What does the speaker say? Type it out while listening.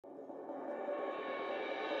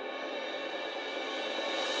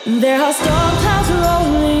There are storm clouds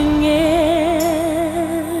rolling in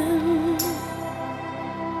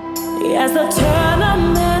as the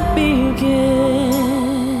tournament begins,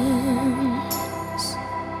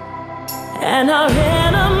 and our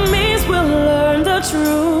enemies will learn the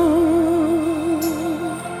truth.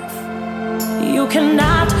 You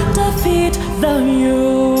cannot defeat the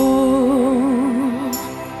youth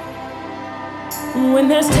when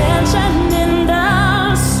there's tension in the